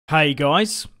Hey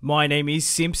guys, my name is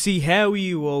Simpzy. How are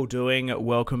you all doing?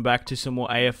 Welcome back to some more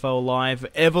AFL Live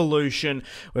Evolution.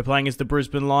 We're playing as the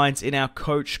Brisbane Lions in our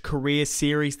Coach Career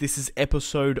Series. This is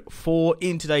episode 4.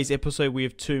 In today's episode, we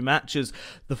have 2 matches.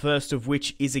 The first of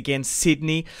which is against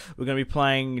Sydney. We're going to be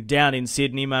playing down in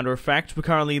Sydney, matter of fact. We're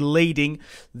currently leading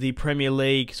the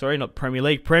Premiership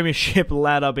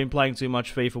ladder. I've been playing too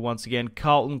much FIFA once again.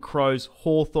 Carlton, Crows,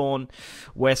 Hawthorn,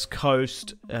 West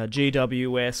Coast,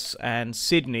 GWS, and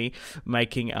Sydney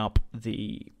making up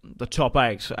the top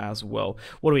 8 as well.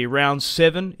 What are we, round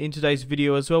 7 in today's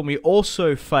video as well? We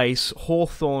also face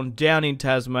Hawthorn down in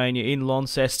Tasmania in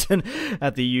Launceston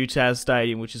at the UTAS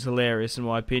Stadium, which is hilarious in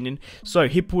my opinion. So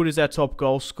Hipwood is our top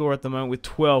goal scorer at the moment with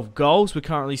 12 goals. We're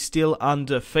currently still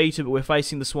undefeated, but we're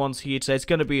facing the Swans here today. It's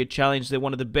going to be a challenge. They're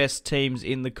one of the best teams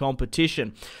in the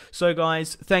competition. So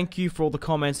guys, thank you for all the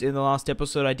comments in the last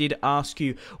episode. I did ask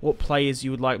you what players you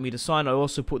would like me to sign. I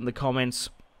also put in the comments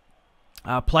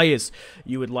players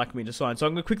you would like me to sign. So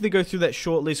I'm going to quickly go through that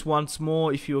short list once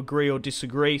more if you agree or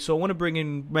disagree. So I want to bring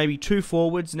in maybe 2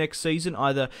 forwards next season,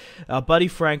 either Buddy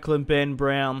Franklin, Ben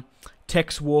Brown,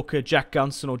 Tex Walker, Jack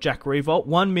Gunston or Jack Revolt.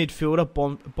 1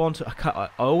 midfielder, I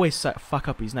always fuck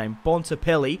up his name,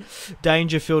 Bontempelli,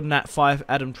 Dangerfield, Nat 5,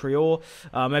 Adam Trior,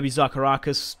 maybe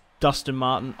Zacharakis, Dustin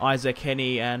Martin, Isaac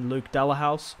Henney and Luke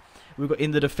Dallahouse. We've got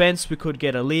in the defence, we could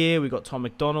get Aliir, we've got Tom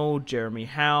McDonald, Jeremy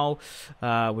Howe,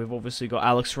 we've obviously got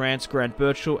Alex Rance, Grant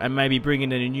Birchall, and maybe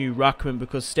bringing in a new ruckman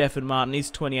because Stefan Martin is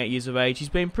 28 years of age. He's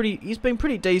been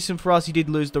pretty decent for us. He did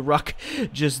lose the ruck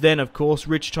just then, of course.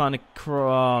 Rich trying to,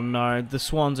 oh no, the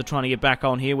Swans are trying to get back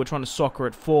on here. We're trying to soccer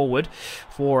it forward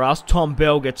for us. Tom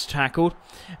Bell gets tackled,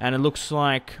 and it looks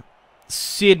like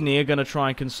Sydney are going to try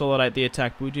and consolidate the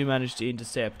attack, but we do manage to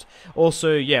intercept.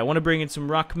 Also, yeah, I want to bring in some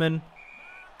ruckmen.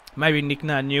 Maybe Nick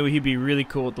Nanu, he'd be really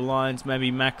cool at the Lions. Maybe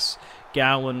Max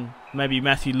Gowan, maybe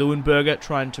Matthew Leuenberger,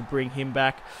 trying to bring him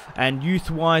back. And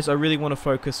youth-wise, I really want to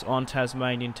focus on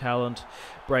Tasmanian talent.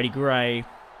 Brady Gray,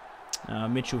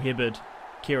 Mitchell Hibbard,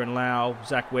 Kieran Lau,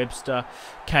 Zach Webster,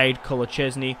 Cade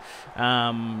Kolachesny,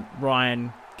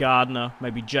 Ryan Gardner,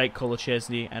 maybe Jake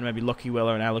Kolachesny, and maybe Lockie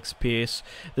Weller and Alex Pearce.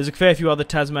 There's a fair few other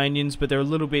Tasmanians, but they're a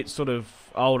little bit sort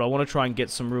of old. I want to try and get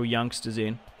some real youngsters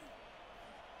in.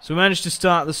 So we managed to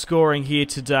start the scoring here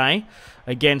today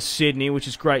against Sydney, which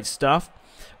is great stuff.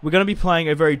 We're going to be playing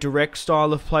a very direct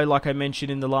style of play, like I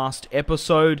mentioned in the last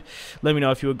episode. Let me know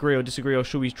if you agree or disagree, or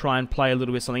should we try and play a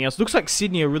little bit something else? Looks like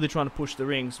Sydney are really trying to push the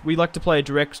rings. We like to play a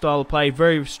direct style of play,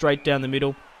 very straight down the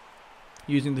middle,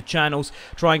 using the channels,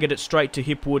 try and get it straight to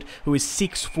Hipwood, who is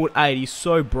 6'8". He's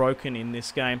so broken in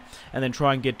this game, and then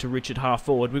try and get to Richard half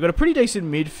forward. We've got a pretty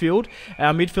decent midfield.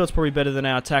 Our midfield's probably better than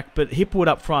our attack, but Hipwood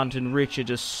up front and Rich are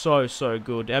just so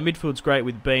good. Our midfield's great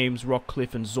with Beams,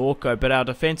 Rockcliffe and Zorko, but our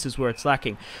defence is where it's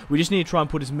lacking. We just need to try and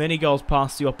put as many goals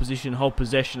past the opposition, hold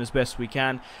possession as best we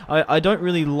can. I don't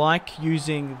really like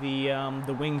using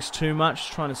the wings too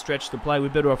much, trying to stretch the play. We're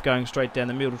better off going straight down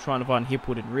the middle, trying to find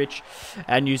Hipwood and Rich,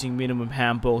 and using minimum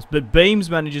handballs. But Beams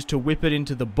manages to whip it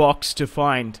into the box to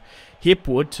find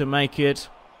Hipwood to make it,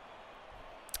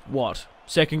 what,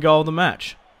 2nd goal of the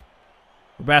match.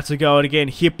 We're about to go it again.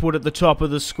 Hipwood at the top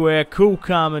of the square. Cool,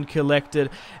 calm and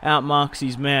collected. Outmarks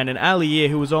his man. And Aliir,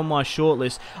 who was on my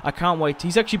shortlist, I can't wait.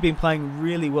 He's actually been playing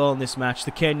really well in this match.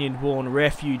 The Kenyan-born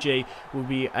refugee will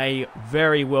be a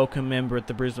very welcome member at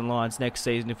the Brisbane Lions next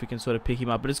season if we can sort of pick him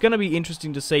up. But it's going to be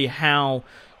interesting to see how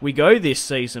we go this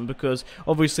season, because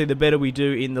obviously the better we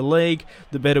do in the league,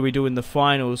 the better we do in the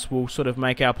finals will sort of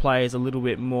make our players a little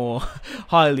bit more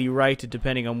highly rated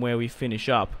depending on where we finish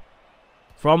up.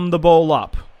 From the ball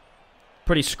up.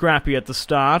 Pretty scrappy at the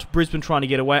start. Brisbane trying to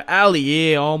get away.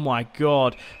 Aliir, oh my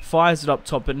god. Fires it up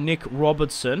top, but Nick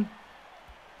Robertson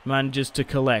manages to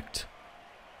collect.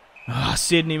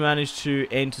 Sydney managed to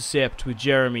intercept with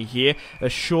Jeremy here. A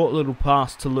short little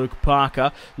pass to Luke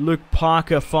Parker. Luke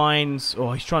Parker finds,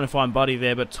 oh, he's trying to find Buddy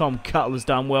there, but Tom Cutler's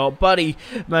done well. Buddy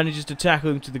manages to tackle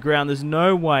him to the ground. There's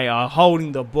no way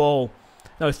holding the ball.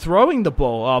 No, throwing the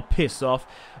ball. Oh, piss off.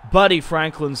 Buddy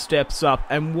Franklin steps up,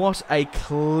 and what a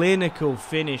clinical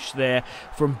finish there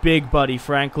from big Buddy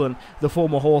Franklin, the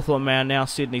former Hawthorn man, now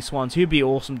Sydney Swans. He'd be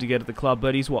awesome to get at the club,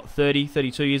 but he's, what, 30,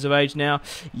 32 years of age now?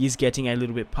 He's getting a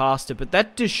little bit past it, but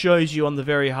that just shows you on the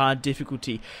very hard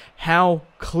difficulty how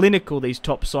clinical these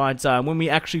top sides are. And when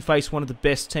we actually face one of the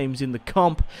best teams in the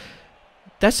comp,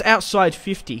 that's outside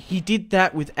 50. He did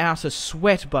that without a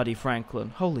sweat, Buddy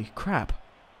Franklin. Holy crap.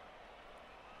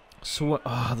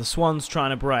 The Swans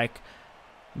trying to break.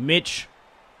 Mitch.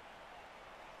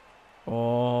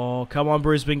 Oh, come on,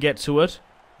 Brisbane, get to it.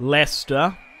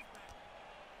 Leicester.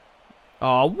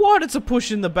 Oh, what? It's a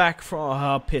push in the back from...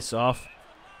 Oh, piss off.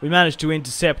 We managed to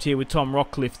intercept here with Tom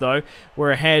Rockcliffe, though.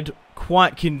 We're ahead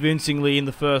quite convincingly in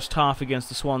the first half against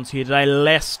the Swans here today.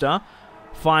 Leicester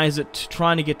fires it,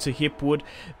 trying to get to Hipwood,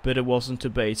 but it wasn't to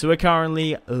be. So we're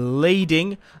currently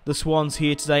leading the Swans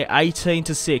here today,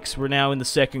 18-6. We're now in the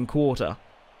second quarter.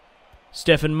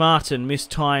 Stephen Martin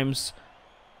mistimes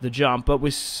the jump, but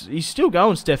he's still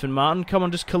going, Stephen Martin. Come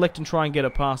on, just collect and try and get a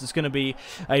pass. It's going to be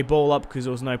a ball up because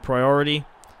there was no priority.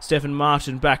 Stephen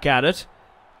Martin back at it.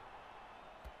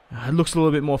 It looks a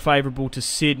little bit more favourable to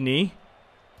Sydney.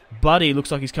 Buddy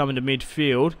looks like he's coming to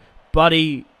midfield.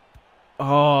 Buddy,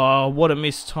 oh, what a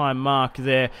mistime mark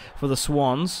there for the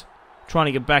Swans. Trying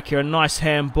to get back here. A nice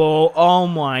handball. Oh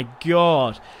my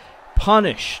God.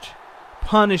 Punished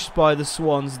by the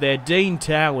Swans there. Dean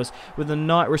Towers with a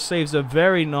night receives a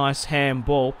very nice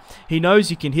handball. He knows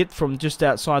he can hit from just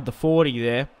outside the 40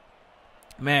 there.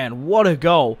 Man, what a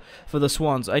goal for the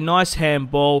Swans. A nice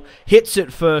handball. Hits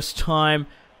it first time.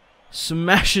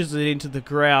 Smashes it into the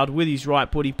crowd with his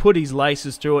right foot. He put his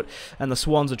laces through it, and the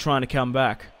Swans are trying to come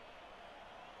back.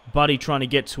 Buddy trying to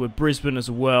get to it. Brisbane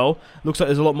as well. Looks like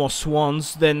there's a lot more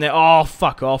Swans than there. Oh,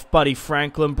 fuck off. Buddy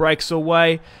Franklin breaks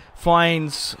away.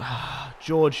 Finds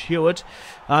George Hewitt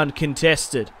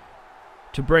uncontested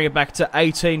to bring it back to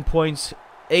 18 points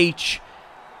each.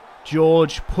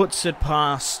 George puts it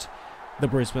past the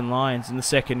Brisbane Lions in the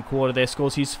second quarter there.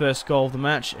 Scores his first goal of the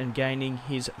match and gaining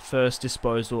his first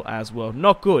disposal as well.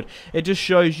 Not good. It just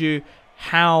shows you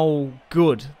how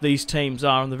good these teams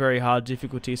are on the very hard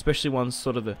difficulty, especially ones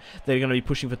sort of they're going to be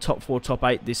pushing for top 4, top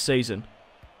 8 this season.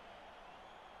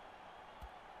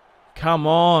 Come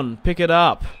on, pick it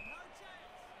up.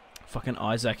 Fucking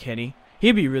Isaac Henney.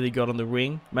 He'd be really good on the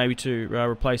wing, maybe to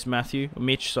replace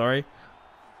Mitch, sorry.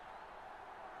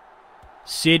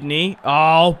 Sydney,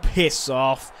 oh, piss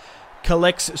off.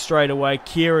 Collects it straight away.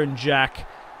 Kieran Jack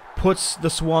puts the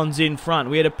Swans in front.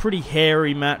 We had a pretty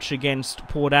hairy match against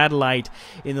Port Adelaide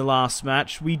in the last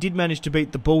match. We did manage to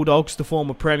beat the Bulldogs, the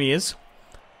former premiers.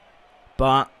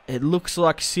 But it looks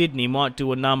like Sydney might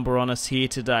do a number on us here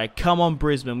today. Come on,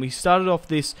 Brisbane. We started off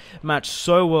this match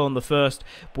so well in the first,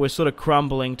 but we're sort of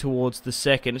crumbling towards the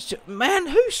second. It's just, man,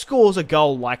 who scores a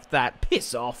goal like that?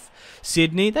 Piss off,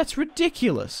 Sydney. That's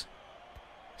ridiculous.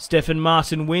 Stephen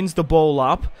Martin wins the ball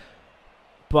up,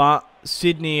 but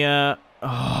Sydney, oh,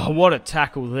 what a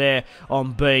tackle there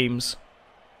on Beams.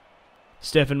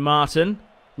 Stephen Martin,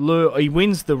 he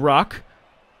wins the ruck.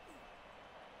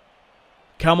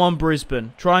 Come on,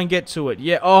 Brisbane, try and get to it.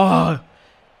 Yeah, oh,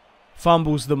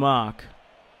 fumbles the mark.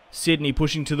 Sydney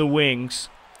pushing to the wings.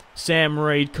 Sam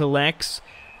Reid collects.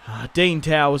 Dean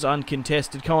Towers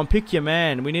uncontested. Come on, pick your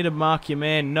man. We need to mark your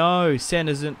man. No,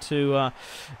 centers it to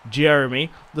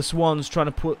Jeremy. The Swans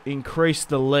trying to increase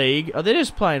the league. Oh, they're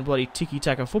just playing bloody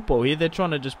tiki-taka football here. They're trying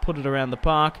to just put it around the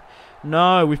park.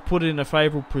 No, we've put it in a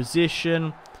favourable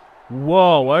position.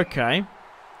 Whoa, okay.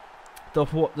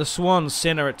 The Swans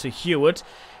center it to Hewitt.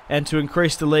 And to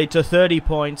increase the lead to 30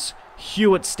 points,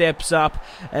 Hewitt steps up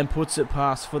and puts it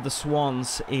past for the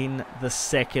Swans in the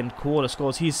second quarter.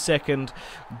 Scores his second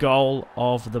goal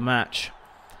of the match.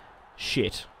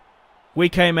 Shit. We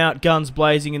came out guns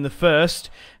blazing in the first,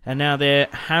 and now they're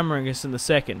hammering us in the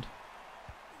second.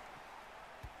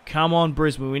 Come on,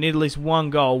 Brisbane. We need at least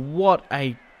one goal. What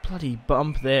a bloody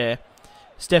bump there.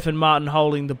 Stephen Martin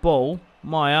holding the ball.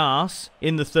 My ass.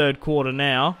 In the third quarter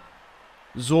now.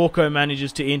 Zorko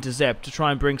manages to intercept to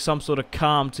try and bring some sort of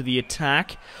calm to the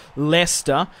attack.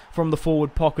 Leicester from the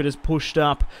forward pocket is pushed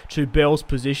up to Bell's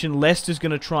position. Leicester's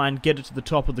going to try and get it to the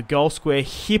top of the goal square.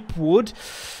 Hipwood,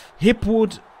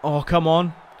 oh come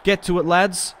on, get to it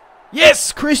lads.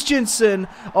 Yes, Christensen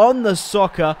on the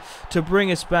soccer to bring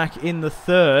us back in the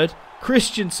third.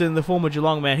 Christensen, the former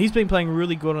Geelong man, he's been playing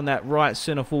really good on that right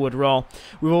centre forward role.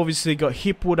 We've obviously got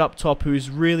Hipwood up top, who's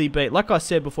really beat. Like I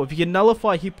said before, if you can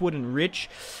nullify Hipwood and Rich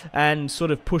and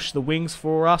sort of push the wings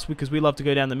for us, because we love to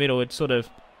go down the middle, it sort of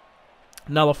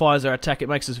nullifies our attack. It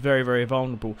makes us very, very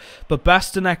vulnerable. But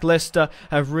Bastanak, Leicester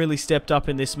have really stepped up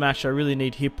in this match. I really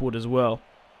need Hipwood as well.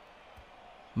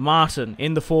 Martin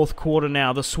in the fourth quarter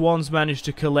now. The Swans managed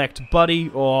to collect.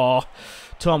 Buddy, oh,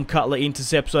 Tom Cutler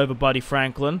intercepts over Buddy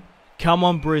Franklin. Come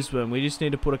on, Brisbane. We just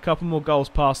need to put a couple more goals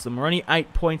past them. We're only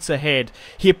 8 points ahead.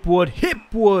 Hipwood,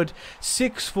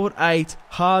 6'8",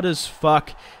 hard as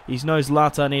fuck. He's no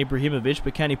Zlatan Ibrahimovic,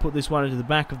 but can he put this one into the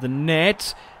back of the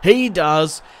net? He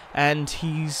does, and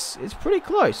it's pretty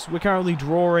close. We're currently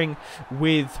drawing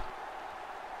with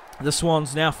the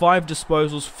Swans now. 5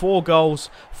 disposals, 4 goals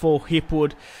for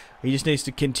Hipwood. He just needs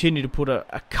to continue to put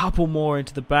a couple more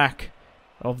into the back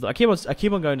of the, I keep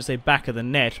on going to say back of the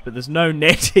net, but there's no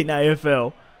net in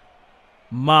AFL.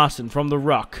 Martin from the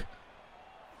ruck.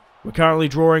 We're currently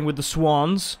drawing with the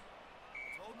Swans.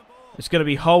 It's going to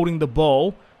be holding the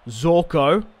ball.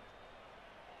 Zorko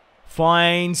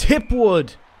finds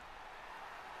Hipwood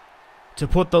to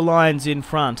put the Lions in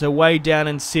front. Away down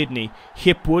in Sydney.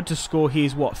 Hipwood to score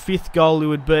his, what, 5th goal it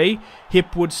would be.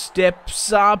 Hipwood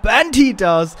steps up, and he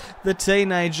does. The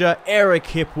teenager, Eric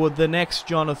Hipwood, the next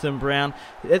Jonathan Brown.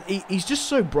 He's just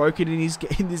so broken in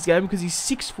this game because he's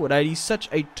 6'8". He's such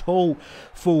a tall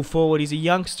full forward. He's a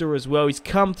youngster as well. He's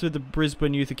come through the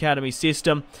Brisbane Youth Academy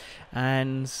system.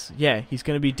 And, yeah, he's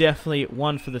going to be definitely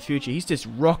one for the future. He's just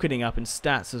rocketing up in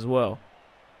stats as well.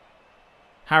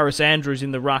 Harris Andrews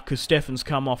in the ruck because Steffen's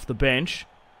come off the bench.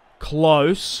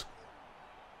 Close.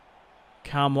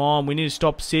 Come on, we need to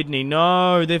stop Sydney.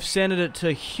 No, they've sent it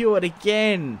to Hewitt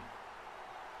again.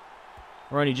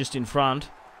 We're only just in front.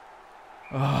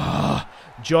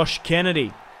 Josh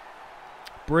Kennedy.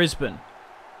 Brisbane.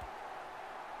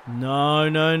 No,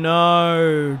 no,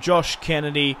 no. Josh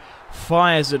Kennedy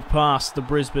fires it past the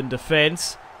Brisbane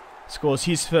defence. Scores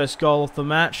his first goal of the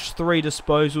match. 3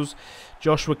 disposals.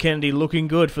 Joshua Kennedy looking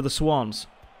good for the Swans.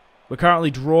 We're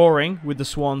currently drawing with the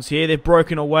Swans here. They've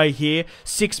broken away here.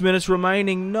 6 minutes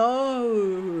remaining.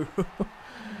 No!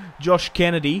 Josh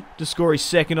Kennedy to score his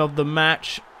 2nd of the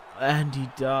match. And he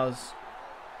does.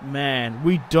 Man,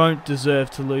 we don't deserve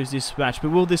to lose this match.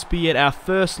 But will this be our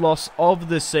first loss of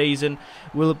the season?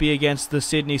 Will it be against the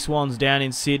Sydney Swans down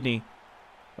in Sydney?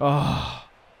 Oh,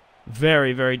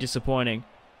 very, very disappointing.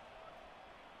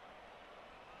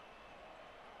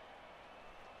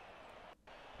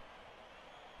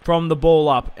 From the ball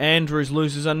up, Andrews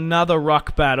loses another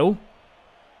ruck battle.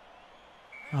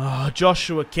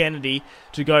 Joshua Kennedy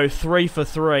to go 3 for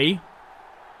 3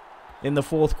 in the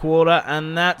 4th quarter,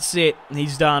 and that's it.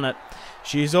 He's done it.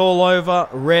 She's all over.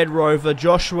 Red Rover.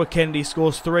 Joshua Kennedy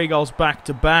scores 3 goals back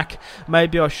to back.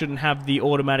 Maybe I shouldn't have the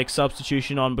automatic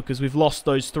substitution on because we've lost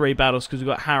those 3 battles because we've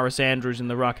got Harris Andrews in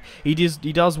the ruck. He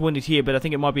does win it here, but I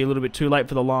think it might be a little bit too late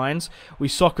for the Lions. We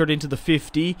soccer it into the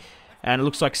 50. And it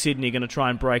looks like Sydney are going to try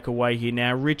and break away here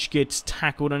now. Rich gets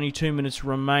tackled, only 2 minutes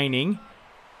remaining.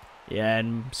 Yeah,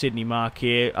 and Sydney mark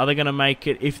here. Are they going to make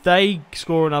it? If they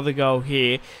score another goal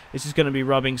here, this is going to be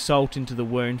rubbing salt into the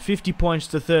wound. 50 points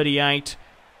to 38.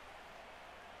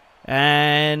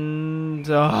 And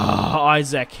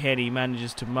Isaac Henny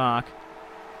manages to mark.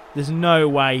 There's no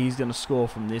way he's going to score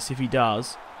from this if he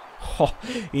does.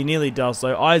 He nearly does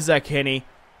though. Isaac Henny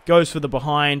goes for the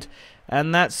behind.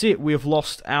 And that's it. We've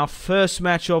lost our first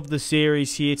match of the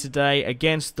series here today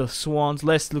against the Swans.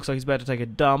 Les looks like he's about to take a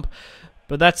dump.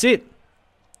 But that's it.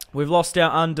 We've lost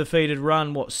our undefeated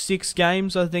run, 6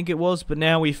 games I think it was. But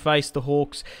now we face the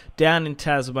Hawks down in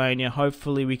Tasmania.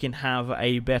 Hopefully we can have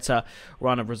a better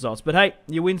run of results. But hey,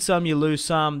 you win some, you lose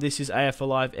some. This is AFL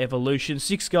Live Evolution.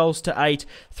 6 goals to 8,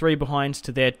 2 behinds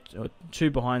to their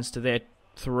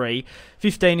 3.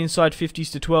 15 inside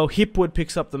 50s to 12. Hipwood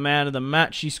picks up the man of the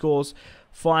match. He scores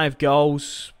 5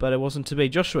 goals, but it wasn't to be.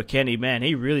 Joshua Kennedy, man,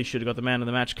 he really should have got the man of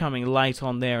the match, coming late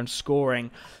on there and scoring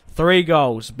 3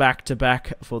 goals back to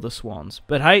back for the Swans.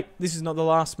 But hey, this is not the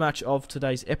last match of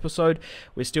today's episode.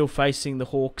 We're still facing the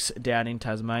Hawks down in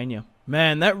Tasmania.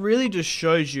 Man, that really just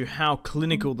shows you how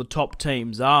clinical the top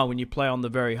teams are when you play on the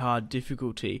very hard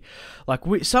difficulty. Like,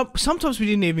 sometimes we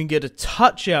didn't even get a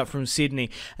touch out from Sydney,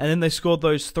 and then they scored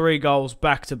those 3 goals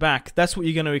back to back. That's what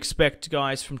you're going to expect,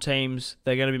 guys, from teams.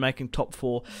 They're going to be making top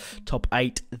 4, top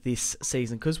 8 this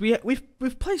season, because we've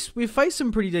faced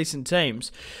some pretty decent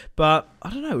teams, but I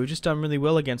don't know, we've just done really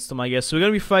well against them, I guess. So we're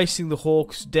going to be facing the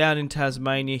Hawks down in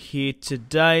Tasmania here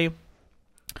today.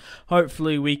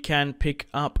 Hopefully we can pick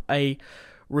up a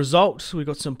result. We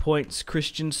got some points.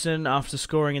 Christensen, after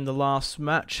scoring in the last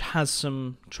match, has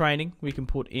some training we can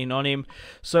put in on him.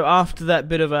 So after that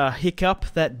bit of a hiccup,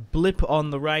 that blip on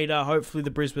the radar, hopefully the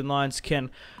Brisbane Lions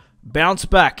can bounce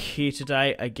back here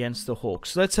today against the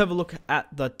Hawks. So let's have a look at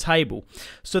the table.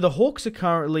 So the Hawks are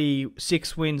currently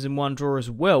 6 wins and 1 draw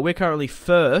as well. We're currently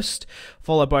first,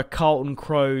 followed by Carlton,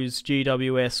 Crows,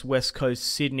 GWS, West Coast,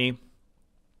 Sydney,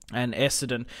 and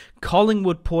Essendon.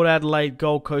 Collingwood, Port Adelaide,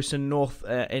 Gold Coast, and Melbourne.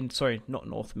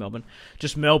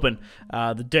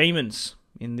 The Demons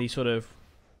in the sort of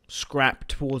scrap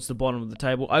towards the bottom of the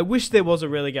table. I wish there was a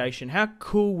relegation. How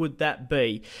cool would that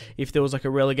be if there was like a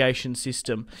relegation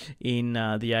system in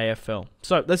the AFL?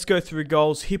 So let's go through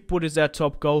goals. Hipwood is our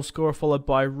top goal scorer, followed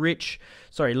by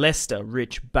Leicester,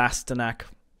 Rich Bastanak.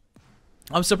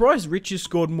 I'm surprised Rich has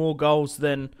scored more goals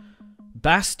than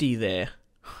Basti there.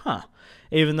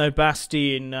 Even though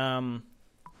Basti in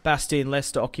Basti and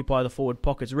Leicester occupy the forward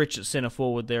pockets. Rich at centre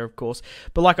forward there, of course.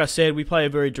 But like I said, we play a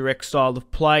very direct style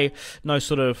of play. No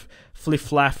sort of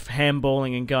fliff-flaff,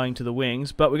 handballing and going to the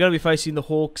wings. But we're going to be facing the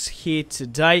Hawks here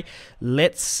today.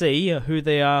 Let's see who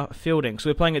they are fielding. So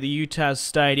we're playing at the UTAS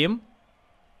Stadium.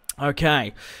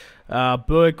 Okay.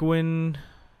 Bergwin.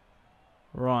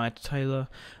 Right, Taylor.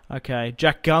 Okay,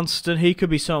 Jack Gunston. He could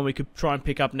be someone we could try and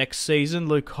pick up next season.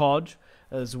 Luke Hodge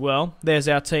as well. There's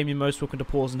our team. You're most welcome to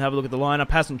pause and have a look at the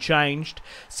lineup. Hasn't changed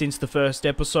since the first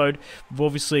episode. We've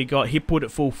obviously got Hipwood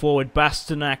at full forward,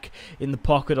 Bastanak in the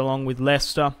pocket along with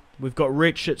Leicester. We've got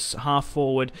Rich at half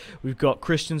forward. We've got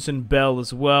Christensen, Bell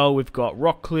as well. We've got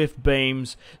Rockcliffe,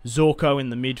 Beams, Zorko in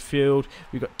the midfield.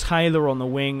 We've got Taylor on the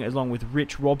wing along with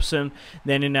Rich Robson.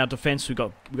 Then in our defence, we've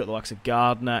got the likes of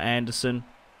Gardner, Anderson.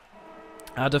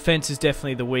 Our defence is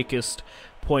definitely the weakest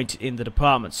point in the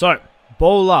department. So,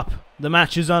 ball up. The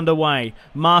match is underway.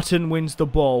 Martin wins the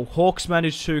ball. Hawks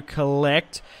manage to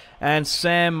collect. And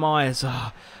Sam Myers.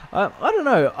 I don't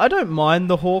know. I don't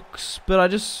mind the Hawks, but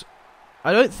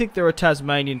I don't think they're a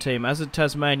Tasmanian team. As a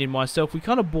Tasmanian myself, we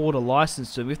kind of bought a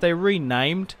license to them. If they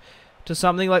renamed to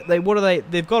something like they've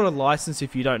got a license,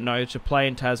 if you don't know, to play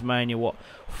in Tasmania,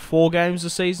 4 games a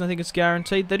season, I think it's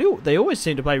guaranteed. They always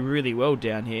seem to play really well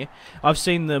down here. I've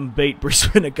seen them beat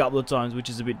Brisbane a couple of times, which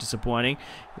is a bit disappointing.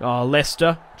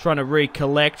 Leicester trying to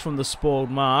recollect from the spoiled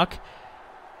mark.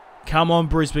 Come on,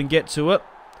 Brisbane, get to it.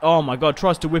 Oh my god,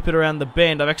 tries to whip it around the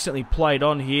bend. I've accidentally played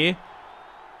on here.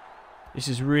 This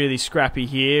is really scrappy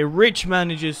here. Rich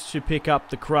manages to pick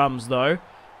up the crumbs though.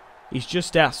 He's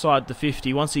just outside the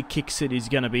 50. Once he kicks it, he's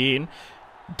going to be in.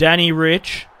 Danny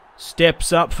Rich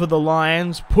steps up for the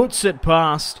Lions, puts it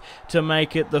past to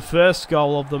make it the first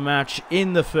goal of the match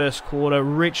in the first quarter.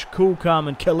 Rich, cool, calm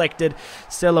and collected,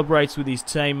 celebrates with his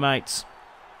teammates.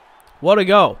 What a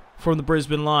goal from the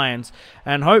Brisbane Lions.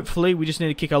 And hopefully we just need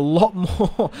to kick a lot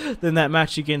more than that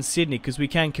match against Sydney, because we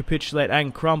can capitulate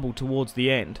and crumble towards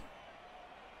the end.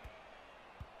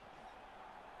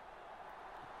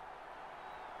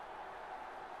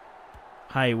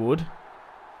 Haywood.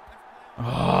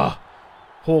 Oh,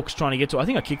 Hawks trying to get to it. I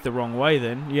think I kicked the wrong way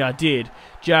then. Yeah, I did.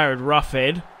 Jared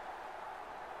Roughhead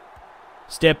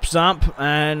steps up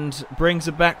and brings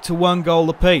it back to 1 goal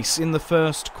apiece in the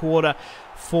first quarter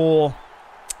for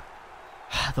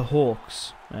the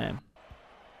Hawks. Man.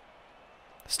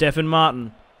 Stephen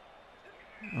Martin.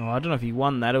 Oh, I don't know if he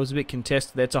won that. It was a bit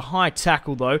contested there. It's a high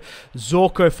tackle though.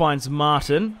 Zorko finds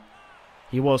Martin.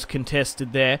 He was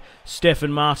contested there.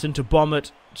 Stephen Martin to bomb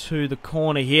it to the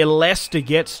corner here. Leicester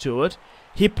gets to it.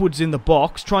 Hipwood's in the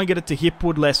box. Try and get it to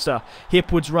Hipwood, Leicester.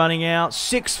 Hipwood's running out.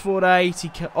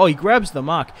 6'8". He grabs the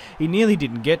mark. He nearly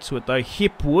didn't get to it though.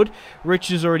 Hipwood. Rich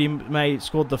has already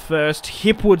scored the first.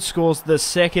 Hipwood scores the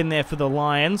second there for the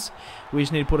Lions. We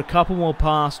just need to put a couple more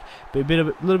past. Be a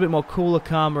little bit more cooler,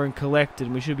 calmer and collected.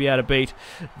 And we should be able to beat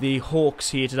the Hawks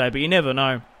here today. But you never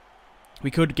know. We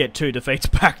could get 2 defeats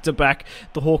back to back.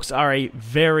 The Hawks are a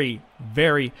very,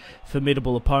 very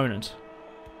formidable opponent.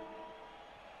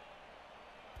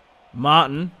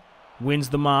 Martin wins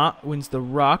the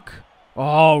ruck.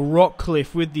 Oh,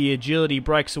 Rockcliffe with the agility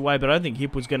breaks away, but I don't think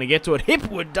Hipwood's going to get to it.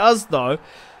 Hipwood does though.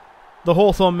 The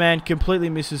Hawthorn man completely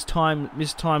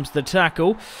mistimes the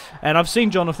tackle. And I've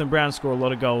seen Jonathan Brown score a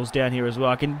lot of goals down here as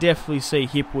well. I can definitely see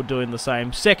Hipwood doing the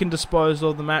same. Second disposal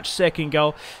of the match, second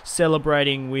goal,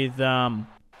 celebrating with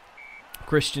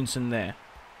Christensen there.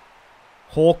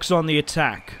 Hawks on the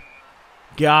attack.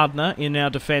 Gardner in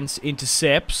our defence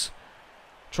intercepts.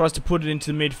 Tries to put it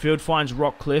into the midfield, finds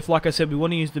Rockcliffe. Like I said, we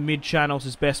want to use the mid-channels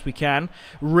as best we can.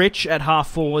 Rich at half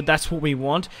forward, that's what we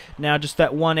want. Now just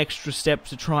that one extra step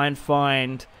to try and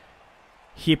find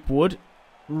Hipwood.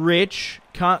 Rich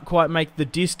can't quite make the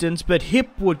distance, but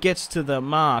Hipwood gets to the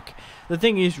mark. The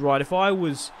thing is, right, if I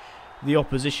was the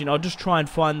opposition, I'd just try and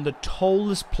find the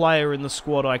tallest player in the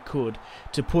squad I could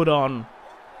to put on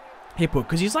Hipwood,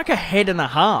 because he's like a head and a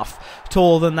half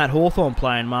taller than that Hawthorn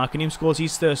player, Mark, and him scores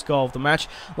his first goal of the match.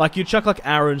 Like, you chuck like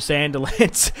Aaron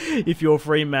Sandilands if you're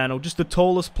Fremantle. Just the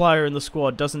tallest player in the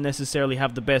squad doesn't necessarily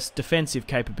have the best defensive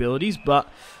capabilities, but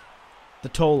the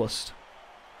tallest.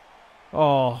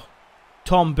 Oh,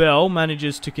 Tom Bell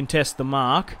manages to contest the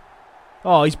mark.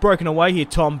 Oh, he's broken away here,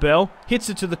 Tom Bell. Hits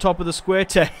it to the top of the square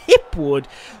to Hipwood.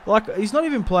 Like, he's not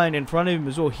even playing in front of him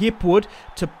as well. Hipwood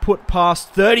to put past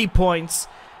 30 points.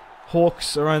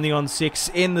 Hawks are only on 6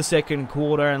 in the second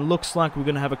quarter, and looks like we're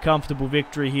going to have a comfortable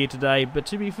victory here today. But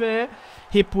to be fair,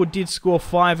 Hipwood did score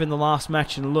 5 in the last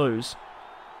match and lose.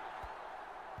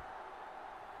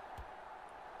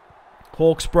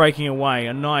 Hawks breaking away.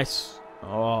 A nice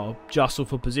jostle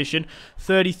for position.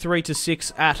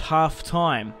 33-6 at half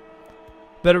time.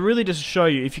 But it really just show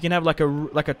you, if you can have like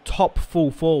a top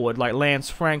full forward like Lance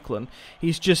Franklin,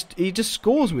 he just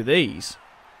scores with ease.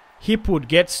 Hipwood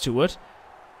gets to it.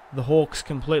 The Hawks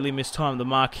completely mistimed the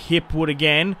mark. Hipwood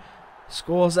again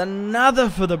scores another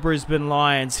for the Brisbane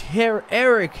Lions.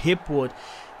 Eric Hipwood,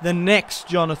 the next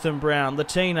Jonathan Brown, the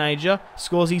teenager,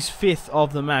 scores his 5th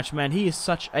of the match. Man, he is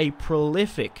such a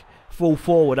prolific full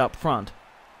forward up front.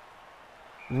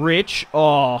 Rich,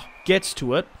 gets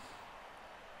to it.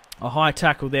 A high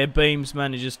tackle there. Beams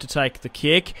manages to take the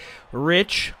kick.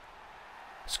 Rich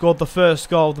scored the first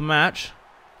goal of the match.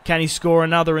 Can he score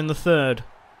another in the 3rd?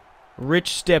 Rich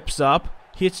steps up,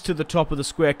 hits to the top of the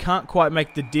square, can't quite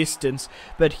make the distance,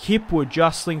 but Hipwood,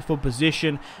 jostling for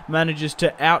position, manages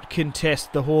to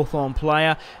out-contest the Hawthorn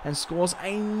player and scores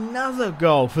another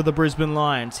goal for the Brisbane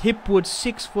Lions. Hipwood,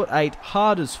 6'8",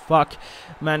 hard as fuck,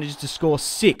 manages to score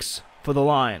 6 for the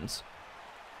Lions.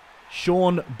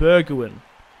 Sean Bergwijn.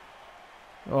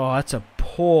 Oh, that's a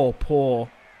poor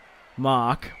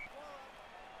mark.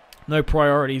 No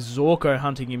priority. Zorko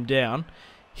hunting him down.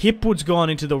 Hipwood's gone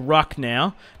into the ruck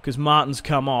now because Martin's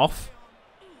come off.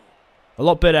 A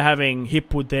lot better having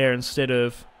Hipwood there instead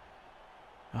of...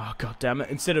 Oh, god damn it.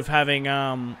 Instead of having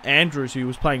Andrews, who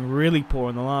was playing really poor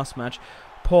in the last match.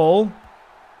 Paul,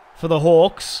 for the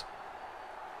Hawks,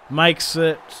 makes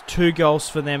it 2 goals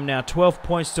for them now. 12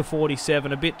 points to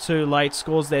 47. A bit too late.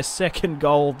 Scores their 2nd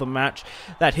goal of the match.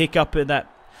 That hiccup in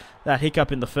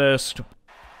the first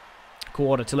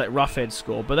quarter to let Roughhead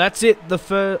score. But that's it.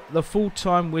 The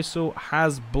full-time whistle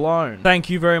has blown. Thank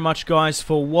you very much, guys,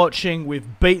 for watching.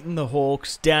 We've beaten the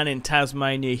Hawks down in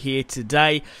Tasmania here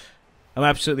today. I'm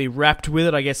absolutely wrapped with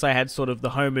it. I guess I had sort of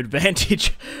the home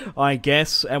advantage, I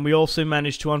guess. And we also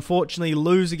managed to unfortunately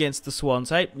lose against the Swans.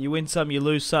 Hey, you win some, you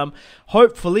lose some.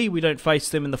 Hopefully we don't face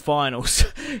them in the finals.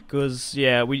 Because,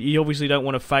 yeah, you obviously don't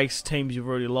want to face teams you've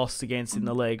already lost against in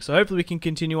the league. So hopefully we can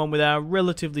continue on with our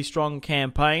relatively strong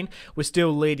campaign. We're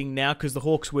still leading now because the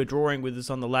Hawks were drawing with us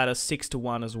on the ladder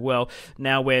 6-1 as well.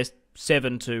 Now we're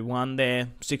 7-1 there,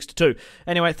 6-2.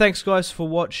 Anyway, thanks guys for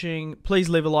watching. Please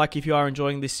leave a like if you are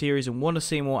enjoying this series and want to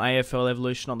see more AFL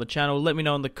evolution on the channel. Let me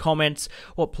know in the comments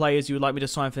what players you would like me to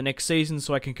sign for next season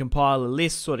so I can compile a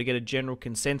list, sort of get a general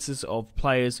consensus of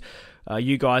players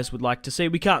you guys would like to see.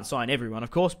 We can't sign everyone,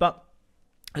 of course, but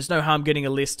there's no harm getting a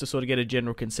list to sort of get a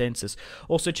general consensus.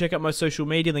 Also, check out my social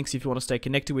media links if you want to stay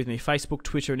connected with me. Facebook,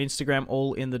 Twitter, and Instagram,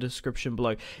 all in the description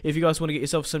below. If you guys want to get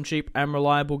yourself some cheap and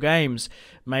reliable games,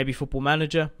 maybe Football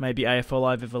Manager, maybe AFL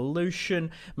Live Evolution,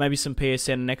 maybe some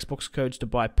PSN and Xbox codes to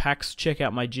buy packs, check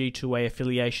out my G2A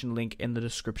affiliation link in the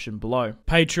description below.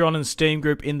 Patreon and Steam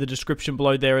group in the description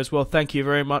below there as well. Thank you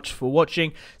very much for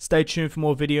watching. Stay tuned for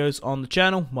more videos on the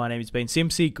channel. My name has been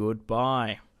Simpzy.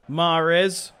 Goodbye.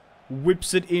 Mahrez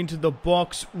whips it into the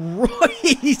box.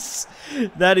 Royce!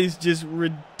 That is just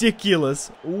ridiculous.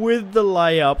 With the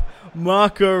layup,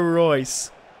 Marco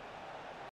Royce